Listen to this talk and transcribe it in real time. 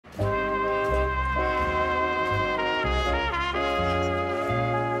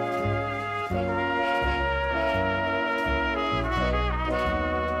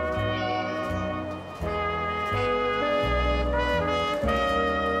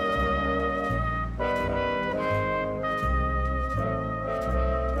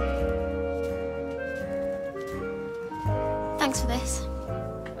Thanks for this.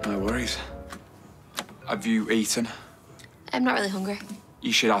 No worries. Have you eaten? I'm not really hungry.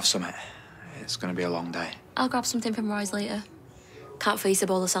 You should have something. It's going to be a long day. I'll grab something from Roy's later. Can't face a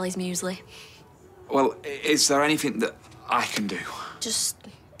bowl of Sally's muesli. Well, is there anything that I can do? Just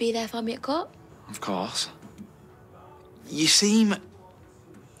be there for me at court. Of course. You seem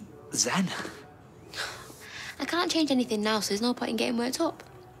zen. I can't change anything now, so there's no point in getting worked up.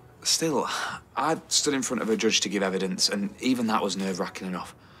 Still, I stood in front of a judge to give evidence, and even that was nerve-wracking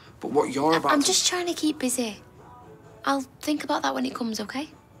enough. But what you're about I'm just trying to keep busy. I'll think about that when it comes, OK?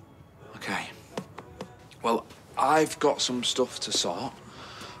 OK. Well, I've got some stuff to sort,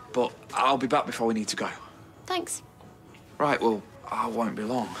 but I'll be back before we need to go. Thanks. Right, well, I won't be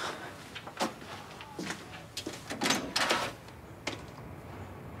long.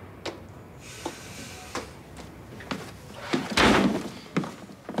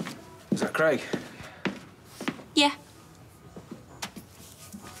 Is that Craig? Yeah.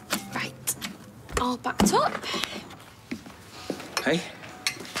 Right. All backed up. Hey?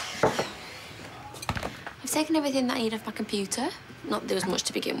 I've taken everything that I need off my computer. Not that there was much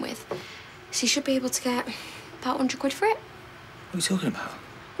to begin with. So you should be able to get about 100 quid for it. What are you talking about?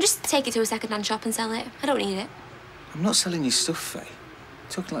 Just take it to a second-hand shop and sell it. I don't need it. I'm not selling you stuff, Faye. You're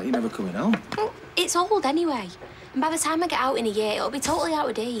talking like you're never coming home. Well, it's old anyway. And by the time I get out in a year, it'll be totally out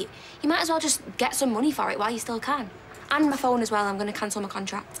of date. You might as well just get some money for it while you still can. And my phone as well. I'm going to cancel my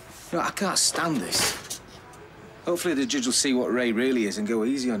contract. No, I can't stand this. Hopefully the judge will see what Ray really is and go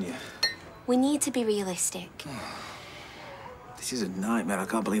easy on you. We need to be realistic. This is a nightmare. I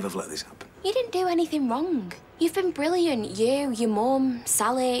can't believe I've let this happen. You didn't do anything wrong. You've been brilliant. You, your mum,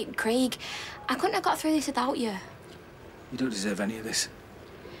 Sally, Craig. I couldn't have got through this without you. You don't deserve any of this.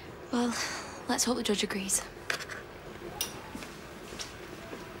 Well, let's hope the judge agrees.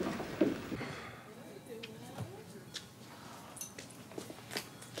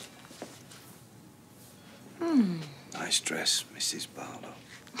 Nice dress, Mrs. Barlow.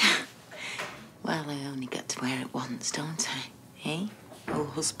 Well, I only get to wear it once, don't I? Eh? Oh,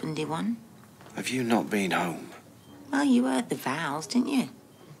 husbandy one? Have you not been home? Well, you heard the vows, didn't you?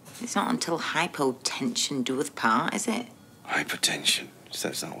 It's not until hypotension doeth part, is it? Hypertension.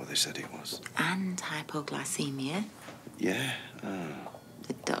 That's not what they said it was. And hypoglycemia. Yeah?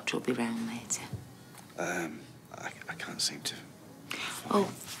 The doctor will be round later. I can't seem to... Oh,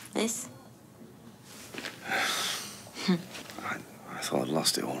 this? I thought I'd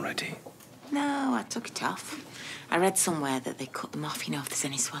lost it already. No, I took it off. I read somewhere that they cut them off, you know, if there's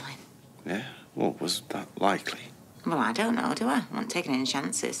any swelling. Yeah? Well, was that likely? Well, I don't know, do I? I'm not taking any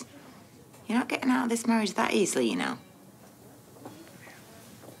chances. You're not getting out of this marriage that easily, you know.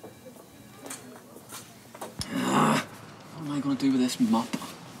 What am I going to do with this mop?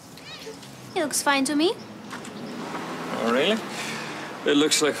 It looks fine to me. Oh, really? It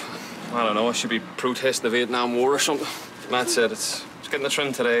looks like, I don't know, I should be protesting the Vietnam War or something. Matt said it's getting the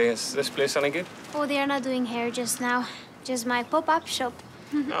trim today. Is this place any good? Oh, they are not doing hair just now. Just my pop-up shop.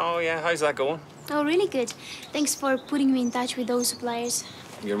 Oh, yeah. How's that going? Oh, really good. Thanks for putting me in touch with those suppliers.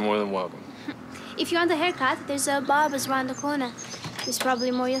 You're more than welcome. If you want a haircut, there's a barber's around the corner. It's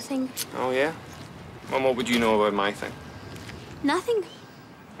probably more your thing. Oh, yeah? Well, what would you know about my thing? Nothing.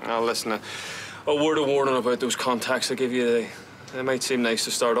 Now, listen, a word of warning about those contacts I give you. They might seem nice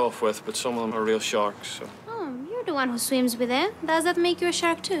to start off with, but some of them are real sharks, so... Oh, you're the one who swims with them. Does that make you a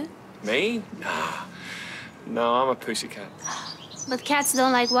shark, too? Me? Nah. No, I'm a pussycat. But cats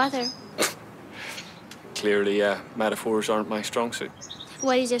don't like water. Clearly, metaphors aren't my strong suit.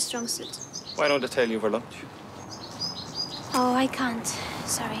 What is your strong suit? Why don't I tell you over lunch? Oh, I can't.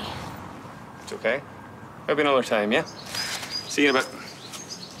 Sorry. It's okay. Maybe another time, yeah? See you in a bit.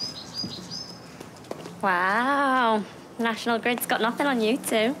 Wow. National Grid's got nothing on you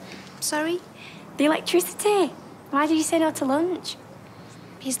two. Sorry? The electricity. Why did you say no to lunch?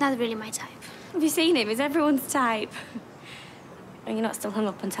 He's not really my type. Have you seen him? He's everyone's type. And you're not still hung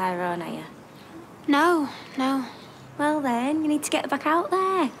up on Tyrone, are you? No, no. Well then, you need to get back out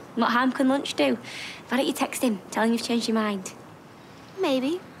there. What harm can lunch do? Why don't you text him, tell him you've changed your mind?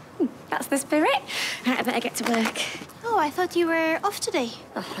 Maybe. That's the spirit. Right, I better get to work. Oh, I thought you were off today.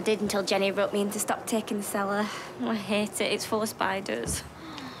 Oh, I did until Jenny wrote me in to stop taking the cellar. Oh, I hate it. It's full of spiders.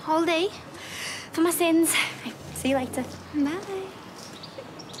 All day? For my sins. Right, see you later.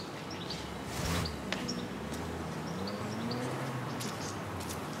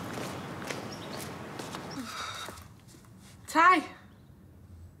 Bye.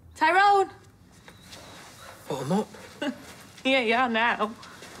 Tyrone! Oh, I'm up. Yeah, you are now.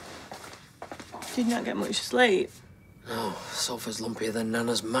 Did you not get much sleep? No, sofa's lumpier than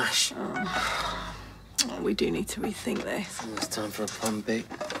Nana's mash. Oh. Oh, we do need to rethink this. It's time for a plan B.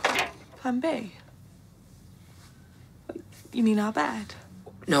 Plan B? You mean our bed?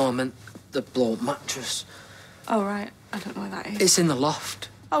 No, I meant the blow-up mattress. Oh, right. I don't know where that is. It's in the loft.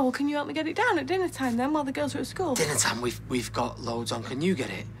 Oh, well, can you help me get it down at dinner time then, while the girls are at school? Dinner time, we've got loads on. Can you get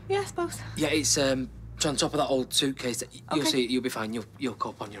it? Yeah, I suppose. Yeah, it's on top of that old suitcase. You'll Okay. see it. You'll be fine. You'll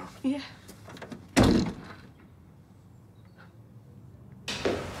cope on your own. Yeah.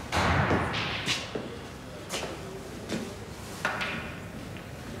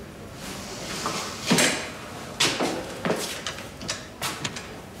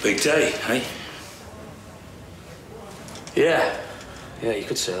 Big day, eh? Yeah, you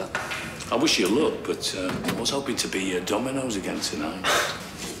could say that. I wish you luck, but I was hoping to be Domino's again tonight.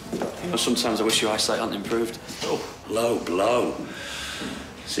 You know, sometimes I wish your eyesight hadn't improved. Oh, low blow.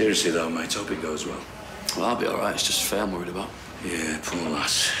 Seriously though, mate, hope it goes well. Well, I'll be all right. It's just Faye I'm worried about. Yeah, poor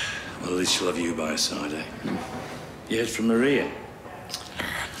lass. Well, at least she'll have you by her side, eh? You heard from Maria?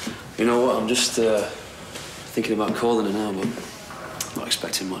 You know what? I'm just thinking about calling her now, but not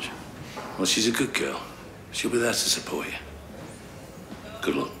expecting much. Well, she's a good girl. She'll be there to support you.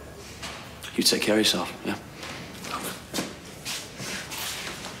 Good luck. You take care of yourself, yeah?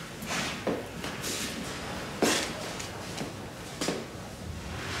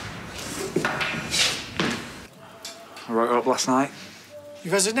 I wrote her up last night.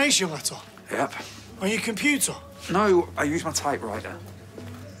 Your resignation letter? Yep. On your computer? No, I used my typewriter.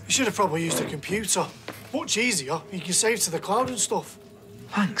 You should have probably used a computer. Much easier. You can save to the cloud and stuff.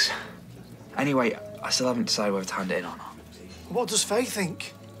 Thanks. Anyway, I still haven't decided whether to hand it in or not. What does Faye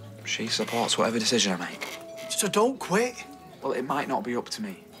think? She supports whatever decision I make. So don't quit. Well, it might not be up to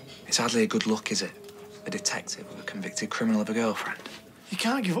me. It's hardly a good look, is it? A detective with a convicted criminal of a girlfriend. You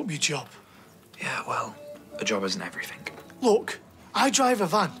can't give up your job. Yeah, well, a job isn't everything. Look, I drive a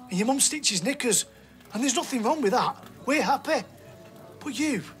van and your mum stitches knickers. And there's nothing wrong with that. We're happy. But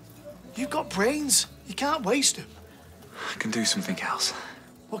you've got brains. You can't waste them. I can do something else.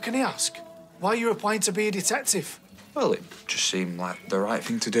 What can I ask? Why are you applying to be a detective? Well, it just seemed like the right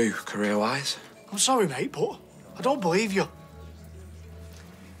thing to do, career-wise. I'm sorry, mate, but I don't believe you.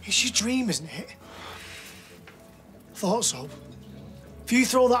 It's your dream, isn't it? Thought so. If you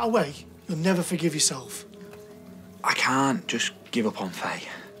throw that away, you'll never forgive yourself. I can't just give up on Faye.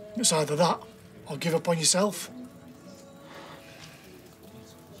 It's either that or give up on yourself.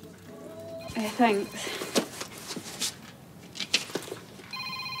 Thanks.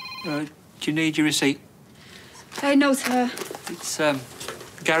 Do you need your receipt? No, sir. It's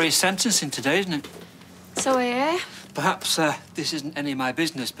Gary's sentencing today, isn't it? So I hear. Perhaps this isn't any of my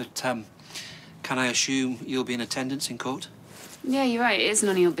business, but can I assume you'll be in attendance in court? Yeah, you're right. It is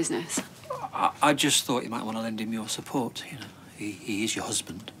none of your business. I just thought you might want to lend him your support, you know. He is your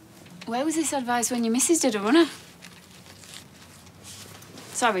husband. Where was this advice when your missus did a runner?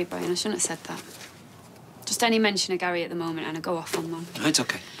 Sorry, Brian, I shouldn't have said that. Just any mention of Gary at the moment and I go off on one. No, it's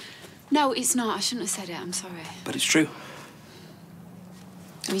okay. No, it's not. I shouldn't have said it. I'm sorry. But it's true.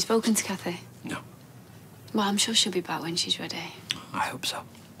 Have you spoken to Kathy? No. Well, I'm sure she'll be back when she's ready. I hope so.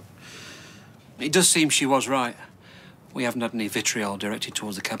 It does seem she was right. We haven't had any vitriol directed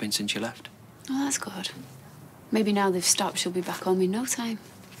towards the cabin since you left. Oh, that's good. Maybe now they've stopped, she'll be back home in no time.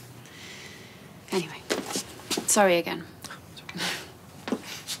 Anyway, sorry again.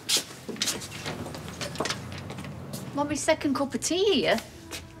 Want my second cup of tea here?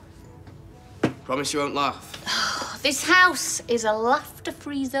 Promise you won't laugh. This house is a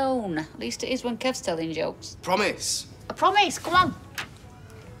laughter-free zone. At least it is when Kev's telling jokes. Promise. I promise, come on.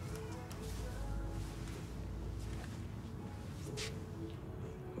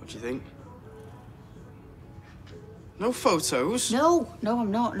 What do you think? No photos? No, I'm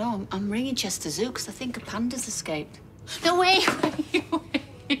not. No, I'm ringing Chester Zoo because I think a panda's escaped. No, wait.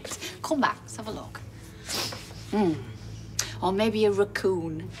 Come back, let's have a look. Or maybe a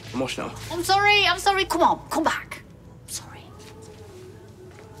raccoon. I'm watching now. I'm sorry. Come on, come back. I'm sorry.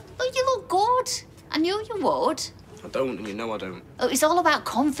 Oh, you look good. I knew you would. I don't, and you know I don't. Oh, it's all about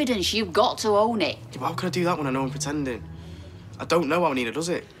confidence. You've got to own it. Yeah, but how can I do that when I know I'm pretending? I don't know how Nina does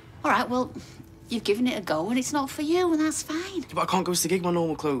it. All right, well, you've given it a go and it's not for you, and that's fine. Yeah, but I can't go to the gig in my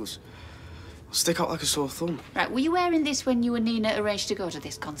normal clothes. I'll stick out like a sore thumb. Right, were you wearing this when you and Nina arranged to go to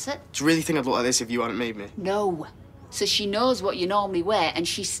this concert? Do you really think I'd look like this if you hadn't made me? No. So she knows what you normally wear and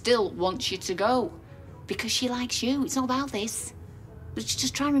she still wants you to go. Because she likes you. It's not about this. But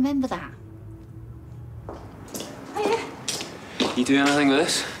just try and remember that. Hiya. You doing anything with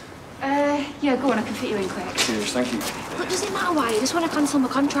this? Yeah, go on, I can fit you in quick. Cheers, thank you. But does it matter why? I just want to cancel my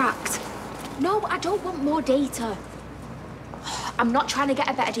contract. No, I don't want more data. I'm not trying to get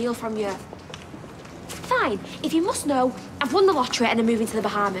a better deal from you. fine. If you must know, I've won the lottery and I'm moving to the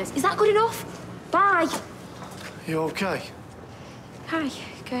Bahamas. Is that good enough? Bye. You okay? Hi,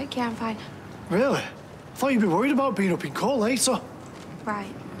 Kirk. Yeah, I'm fine. Really? I thought you'd be worried about being up in court later.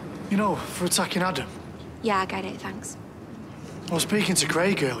 Right. You know, for attacking Adam. Yeah, I get it, thanks. I was speaking to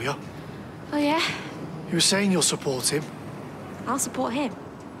Craig earlier. Oh, yeah? He was saying you'll support him. I'll support him.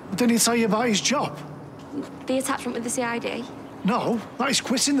 But didn't he tell you about his job? The attachment with the CID? No, that he's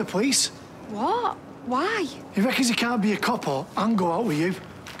quitting the police. What? Why? He reckons he can't be a cop and go out with you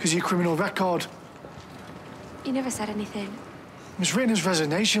because of your criminal record. He never said anything. He's written his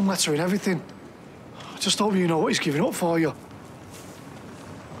resignation letter and everything. I just hope you know what he's giving up for you.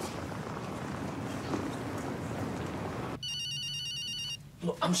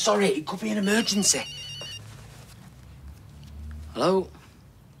 Look, I'm sorry, it could be an emergency. Hello?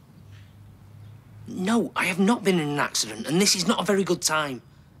 No, I have not been in an accident, and this is not a very good time.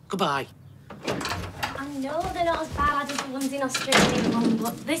 Goodbye. I know they're not as bad as the ones in Australia, Mum,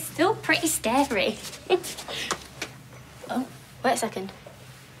 but they're still pretty scary. Oh, wait a second.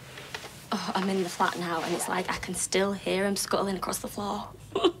 Oh, I'm in the flat now, and it's like I can still hear him scuttling across the floor.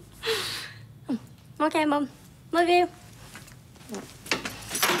 Okay, Mum. Love you.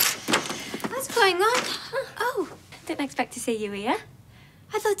 What's going on? Oh, didn't expect to see you here.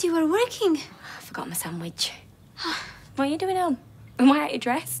 I thought you were working. I forgot my sandwich. What are you doing home? And why aren't you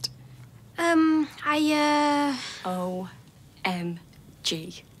dressed? OMG.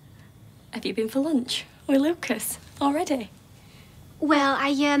 Have you been for lunch with Lucas already? Well,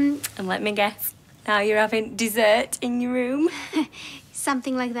 And let me guess, now you're having dessert in your room?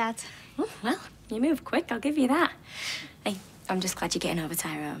 Something like that. Oh, well, you move quick, I'll give you that. Hey, I'm just glad you're getting over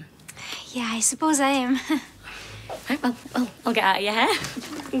Tyrone. Yeah, I suppose I am. Right, well, I'll get out of your hair.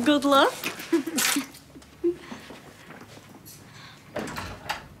 Good luck.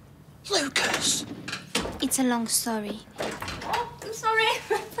 Lucas! It's a long story. Oh, I'm sorry.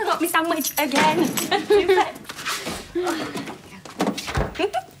 I got my sandwich again.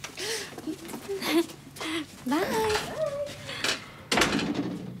 Bye.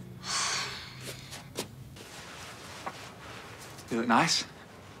 You look nice.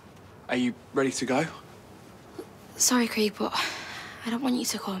 Are you ready to go? Sorry, Craig, but I don't want you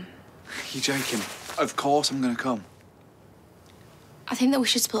to come. You're joking. Of course I'm gonna come. I think that we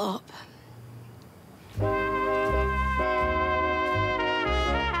should split up.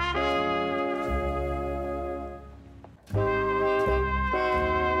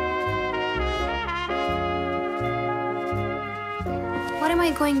 What am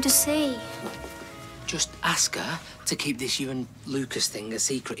I going to say? Just ask her to keep this you and Lucas thing a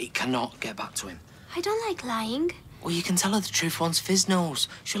secret. It cannot get back to him. I don't like lying. Well, you can tell her the truth once Fizz knows.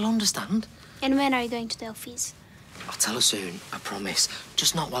 She'll understand. And when are you going to tell Fizz? I'll tell her soon, I promise.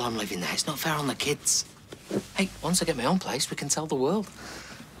 Just not while I'm living there. It's not fair on the kids. Hey, once I get my own place, we can tell the world.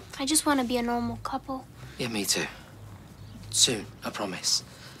 I just want to be a normal couple. Yeah, me too. Soon, I promise.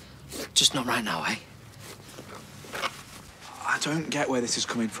 Just not right now, eh? I don't get where this is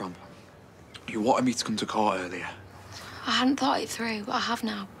coming from. You wanted me to come to court earlier. I hadn't thought it through, but I have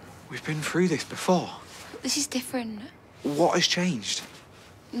now. We've been through this before. This is different. What has changed?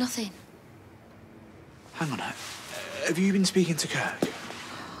 Nothing. Hang on. Have you been speaking to Kirk?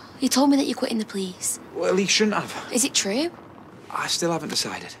 You told me that you're quitting the police. Well, he shouldn't have. Is it true? I still haven't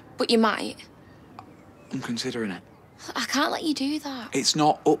decided. But you might. I'm considering it. I can't let you do that. It's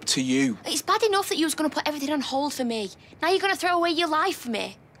not up to you. It's bad enough that you was going to put everything on hold for me. Now you're going to throw away your life for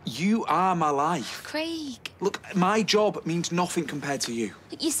me. You are my life. Craig. Look, my job means nothing compared to you.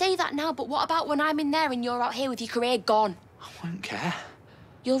 You say that now, but what about when I'm in there and you're out here with your career gone? I won't care.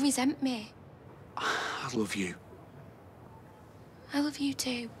 You'll resent me. I love you. I love you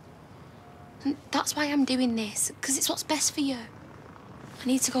too. And that's why I'm doing this, because it's what's best for you. I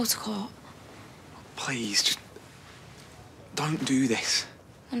need to go to court. Please, just don't do this.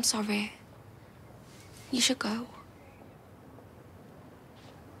 I'm sorry. You should go.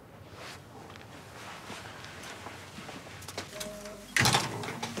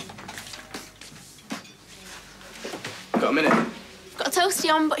 Got a minute? Got a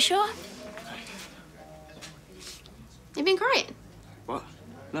toasty on, but sure. You've been crying? What?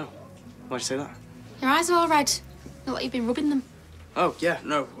 No. Why'd you say that? Your eyes are all red. Look like you've been rubbing them. Oh, yeah,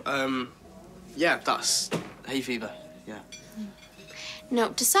 no. Yeah, that's hay fever, yeah.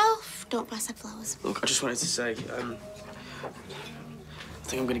 Note to self, don't bless her flowers. Look, I just wanted to say, I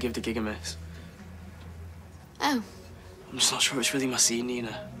think I'm gonna give the gig a miss. Oh, I'm just not sure it's really my scene,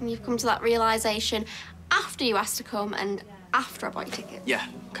 Nina. and you've come to that realisation after you asked to come and after I bought your ticket. Yeah,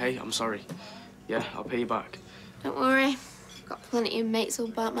 okay, I'm sorry. Yeah, I'll pay you back. Don't worry. Got plenty of mates who'll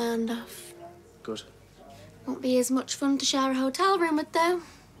bite my hand off. Good. Won't be as much fun to share a hotel room with, though.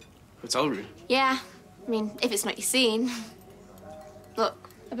 Hotel room? Yeah. I mean, if it's not your scene. Look,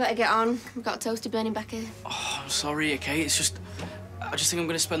 I better get on. We've got a toaster burning back here. Oh, I'm sorry, okay? It's just... I just think I'm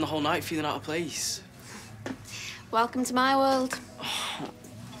going to spend the whole night feeling out of place. Welcome to my world.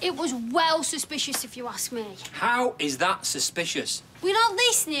 It was well suspicious, if you ask me. How is that suspicious? We're not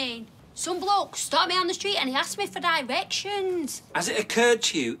listening. Some bloke stopped me on the street and he asked me for directions. Has it occurred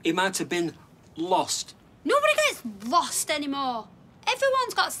to you he might have been lost? Nobody gets lost anymore.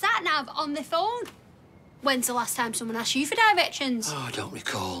 Everyone's got sat-nav on their phone. When's the last time someone asked you for directions? Oh, I don't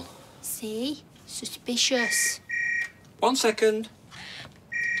recall. See? Suspicious. 1 second.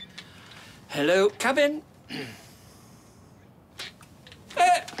 Hello, cabin.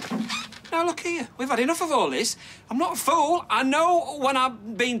 Now look here, we've had enough of all this. I'm not a fool. I know when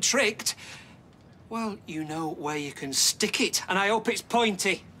I've been tricked. Well, you know where you can stick it, and I hope it's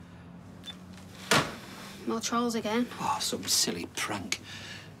pointy. More trolls again. Oh, some silly prank.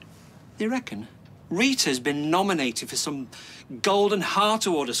 You reckon Rita's been nominated for some Golden Heart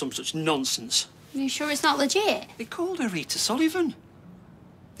Award or some such nonsense? Are you sure it's not legit? They called her Rita Sullivan.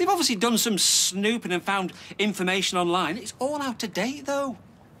 They've obviously done some snooping and found information online. It's all out of date, though.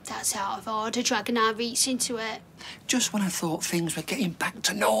 That's out of order, dragging our reach into it. Just when I thought things were getting back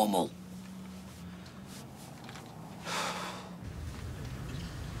to normal.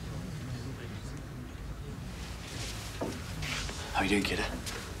 How you doing, kiddo?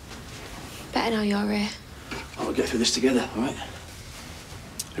 Better now you're here. I'll get through this together, all right?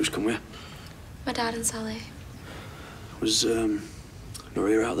 Who's come with? My dad and Sally. Was,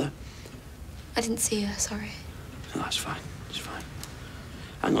 Maria out there? I didn't see her, sorry. No, that's fine. It's fine.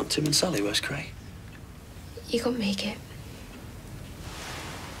 Hang on, Tim and Sally, where's Craig? You couldn't make it.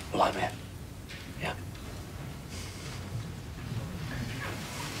 Well, I'm here. Yeah.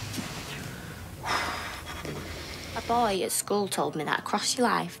 A boy at school told me that across your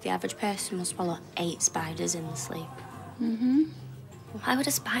life, the average person will swallow 8 spiders in their sleep. Mm-hmm. Why would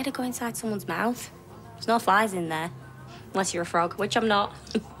a spider go inside someone's mouth? There's no flies in there. Unless you're a frog, which I'm not.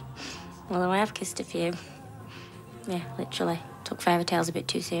 Although I have kissed a few. Yeah, literally. Took fairy tales a bit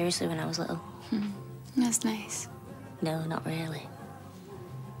too seriously when I was little. That's nice. No, not really.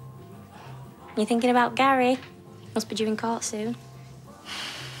 You thinking about Gary? Must be due in court soon.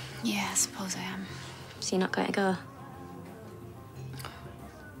 Yeah, I suppose I am. So you're not going to go?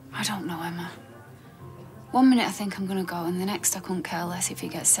 I don't know, Emma. 1 minute I think I'm going to go, and the next I couldn't care less if he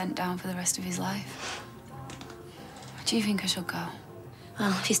gets sent down for the rest of his life. Do you think I should go?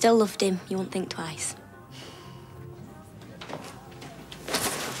 Well, if you still loved him, you wouldn't think twice.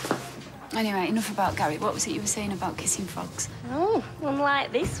 Anyway, enough about Gary. What was it you were saying about kissing frogs? Oh,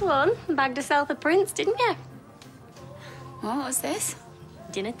 unlike this one. Bagged herself a prince, didn't you? What was this?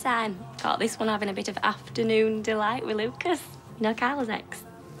 Dinner time. Caught this one having a bit of afternoon delight with Lucas. You know Carla's ex.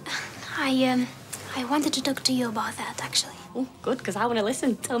 I wanted to talk to you about that, actually. Oh, good, because I want to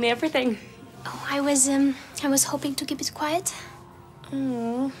listen. Tell me everything. Oh, I was hoping to keep it quiet.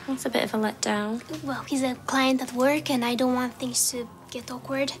 Oh, that's a bit of a letdown. Well, he's a client at work, and I don't want things to get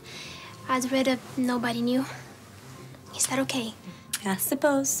awkward. I'd rather nobody knew. Is that okay? I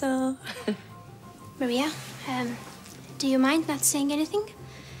suppose so. Maria, do you mind not saying anything?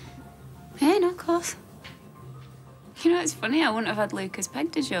 Yeah, no, of course. You know, it's funny, I wouldn't have had Lucas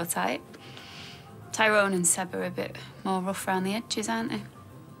pegged as your type. Tyrone and Seb are a bit more rough around the edges, aren't they?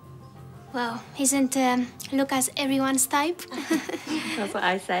 Well, isn't Lucas everyone's type? That's what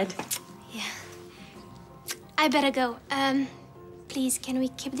I said. Yeah. I better go. Please, can we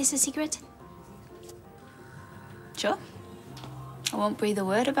keep this a secret? Sure. I won't breathe a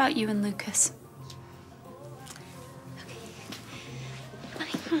word about you and Lucas.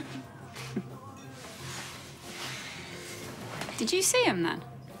 Bye. Did you see him then?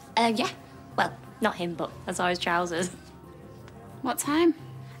 Yeah. Well, not him, but I saw his trousers. What time?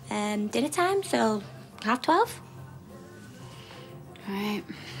 Dinner time, so 12:30. Right.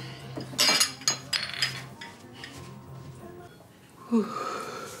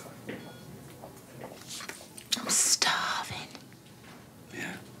 I'm starving.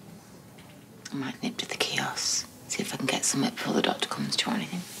 Yeah. I might nip to the kiosk, see if I can get some before the doctor comes to or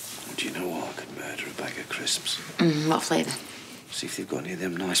anything. Do you know what? I could murder a bag of crisps. What flavour? See if they've got any of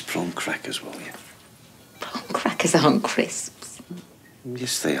them nice prawn crackers, will you? Prawn crackers aren't crisps.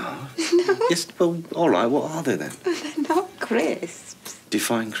 Yes, they are. No. Yes, well, all right. What are they then? They're not crisps.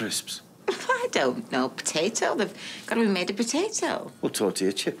 Define crisps. I don't know. Potato. They've got to be made of potato. Or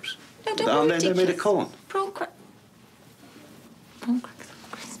tortilla chips. No, don't be They're made of corn. Prawn crackers are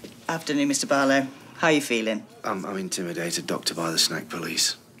crispy. Afternoon, Mr. Barlow. How are you feeling? I'm intimidated, Doctor, by the snack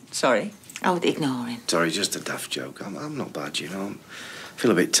police. Sorry? Oh, ignore him. Sorry, just a daft joke. I'm not bad, you know. I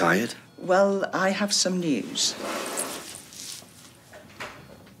feel a bit tired. Well, I have some news.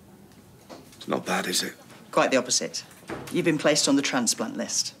 It's not bad, is it? Quite the opposite. You've been placed on the transplant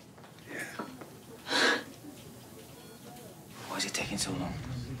list. Why is it taking so long?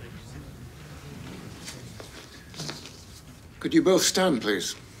 Could you both stand,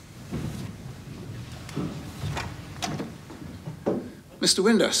 please? Mr.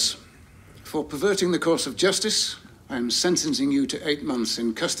 Windass, for perverting the course of justice, I am sentencing you to 8 months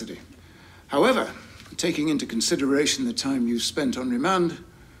in custody. However, taking into consideration the time you've spent on remand,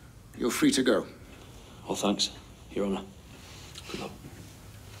 you're free to go. Oh, thanks, Your Honour. Good luck.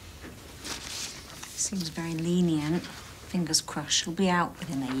 Seems very lenient. Fingers crossed she'll be out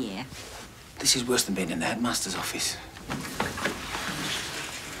within a year. This is worse than being in the headmaster's office.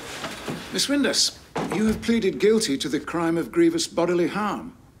 Miss Windass, you have pleaded guilty to the crime of grievous bodily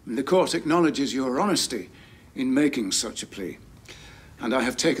harm, and the court acknowledges your honesty in making such a plea. And I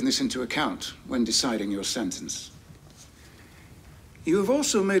have taken this into account when deciding your sentence. You have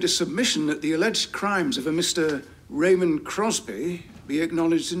also made a submission that the alleged crimes of a Mr. Raymond Crosby be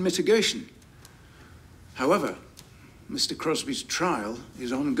acknowledged in mitigation. However, Mr. Crosby's trial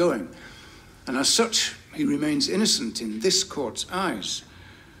is ongoing, and as such, he remains innocent in this court's eyes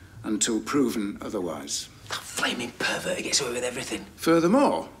until proven otherwise. That flaming pervert, he gets away with everything.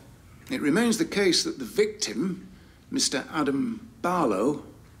 Furthermore, it remains the case that the victim, Mr. Adam Barlow,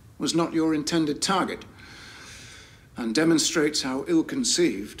 was not your intended target, and demonstrates how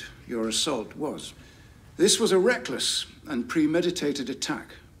ill-conceived your assault was. This was a reckless and premeditated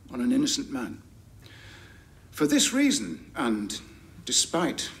attack on an innocent man. For this reason, and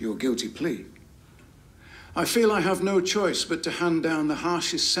despite your guilty plea, I feel I have no choice but to hand down the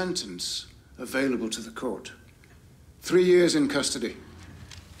harshest sentence available to the court. 3 years in custody.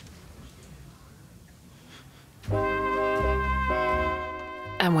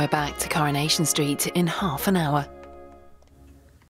 And we're back to Coronation Street in half an hour.